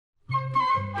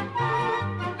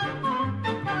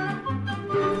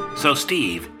So,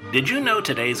 Steve, did you know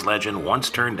today's legend once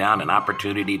turned down an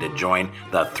opportunity to join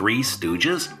the Three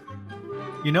Stooges?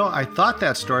 You know, I thought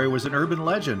that story was an urban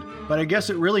legend, but I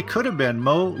guess it really could have been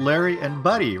Moe, Larry, and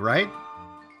Buddy, right?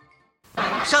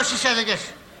 So she says, I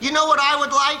guess, you know what I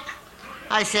would like?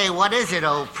 I say, what is it,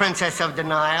 oh princess of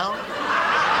denial?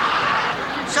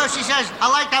 So she says, I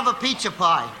like to have a pizza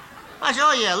pie. I said,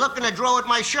 oh yeah, look in the drawer with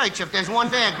my shirts. If there's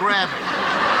one there, grab it.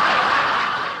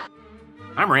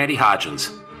 I'm Randy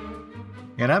Hodgins.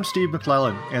 And I'm Steve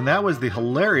McClellan, and that was the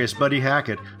hilarious Buddy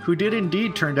Hackett, who did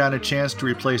indeed turn down a chance to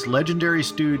replace legendary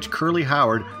stooge Curly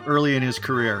Howard early in his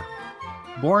career.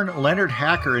 Born Leonard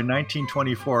Hacker in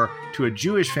 1924 to a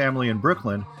Jewish family in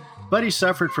Brooklyn, Buddy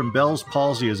suffered from Bell's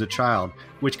palsy as a child,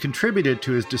 which contributed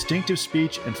to his distinctive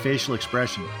speech and facial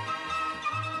expression.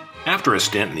 After a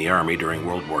stint in the Army during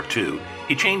World War II,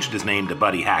 he changed his name to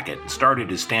Buddy Hackett and started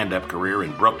his stand-up career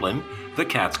in Brooklyn, the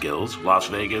Catskills, Las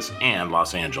Vegas, and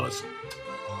Los Angeles.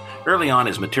 Early on,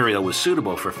 his material was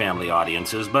suitable for family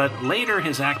audiences, but later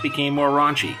his act became more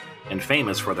raunchy and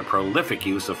famous for the prolific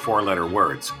use of four-letter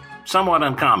words, somewhat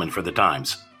uncommon for the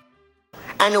times.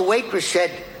 And the waitress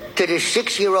said to the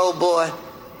 6-year-old boy,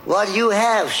 what do you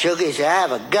have, sugar? He said, I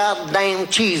have a goddamn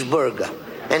cheeseburger.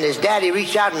 And his daddy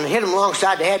reached out and hit him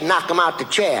alongside the head and knocked him out the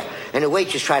chair. And the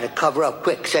waitress tried to cover up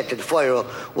quick, said to the 4-year-old,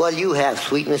 what do you have,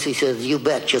 sweetness? He says, you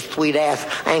bet, your sweet ass.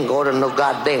 I ain't going to no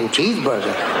goddamn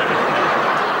cheeseburger.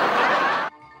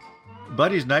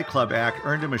 Buddy's nightclub act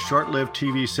earned him a short-lived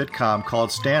TV sitcom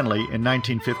called Stanley in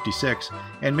 1956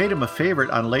 and made him a favorite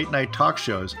on late-night talk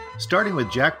shows, starting with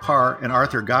Jack Parr and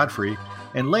Arthur Godfrey,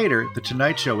 and later The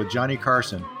Tonight Show with Johnny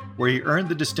Carson, where he earned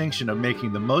the distinction of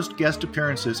making the most guest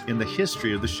appearances in the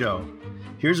history of the show.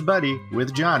 Here's Buddy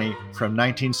with Johnny from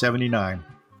 1979.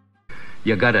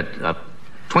 You got a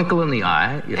twinkle in the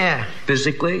eye. Yeah.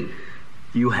 Physically,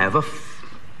 you have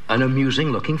an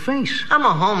amusing-looking face. I'm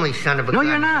a homely son of a gun. No,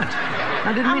 you're not.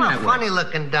 I didn't mean that I'm a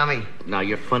funny-looking dummy. No,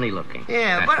 you're funny-looking.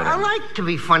 Yeah, That's but what I like to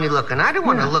be funny-looking. I don't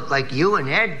want to look like you and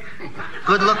Ed.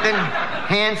 Good-looking,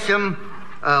 handsome,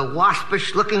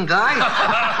 waspish-looking guy.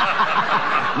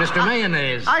 Mr.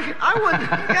 Mayonnaise. I would.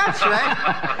 That's right.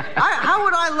 How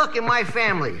would I look in my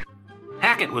family?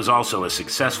 Hackett was also a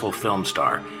successful film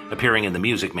star, appearing in The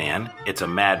Music Man, It's a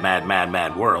Mad, Mad, Mad,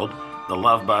 Mad World, The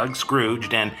Love Bug,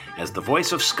 Scrooged, and as the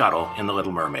voice of Scuttle in The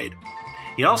Little Mermaid.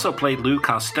 He also played Lou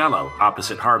Costello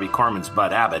opposite Harvey Korman's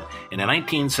Bud Abbott in a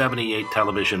 1978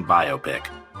 television biopic.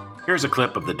 Here's a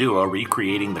clip of the duo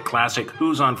recreating the classic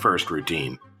Who's on First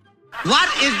routine. What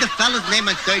is the fella's name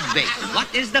on third base?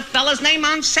 What is the fella's name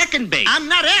on second base? I'm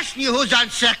not asking you who's on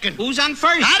second. Who's on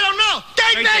first? I don't know.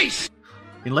 Third base!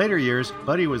 In later years,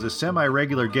 Buddy was a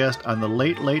semi-regular guest on The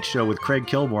Late Late Show with Craig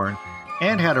Kilborn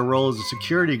and had a role as a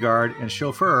security guard and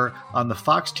chauffeur on the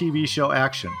Fox TV show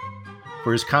Action.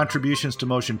 For his contributions to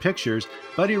motion pictures,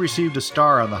 Buddy received a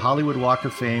star on the Hollywood Walk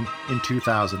of Fame in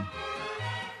 2000.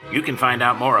 You can find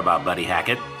out more about Buddy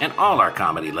Hackett and all our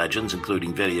comedy legends,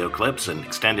 including video clips and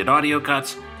extended audio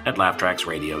cuts, at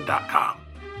laughtracksradio.com.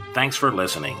 Thanks for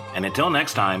listening, and until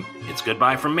next time, it's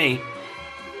goodbye from me.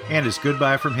 And it's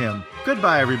goodbye from him.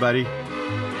 Goodbye, everybody.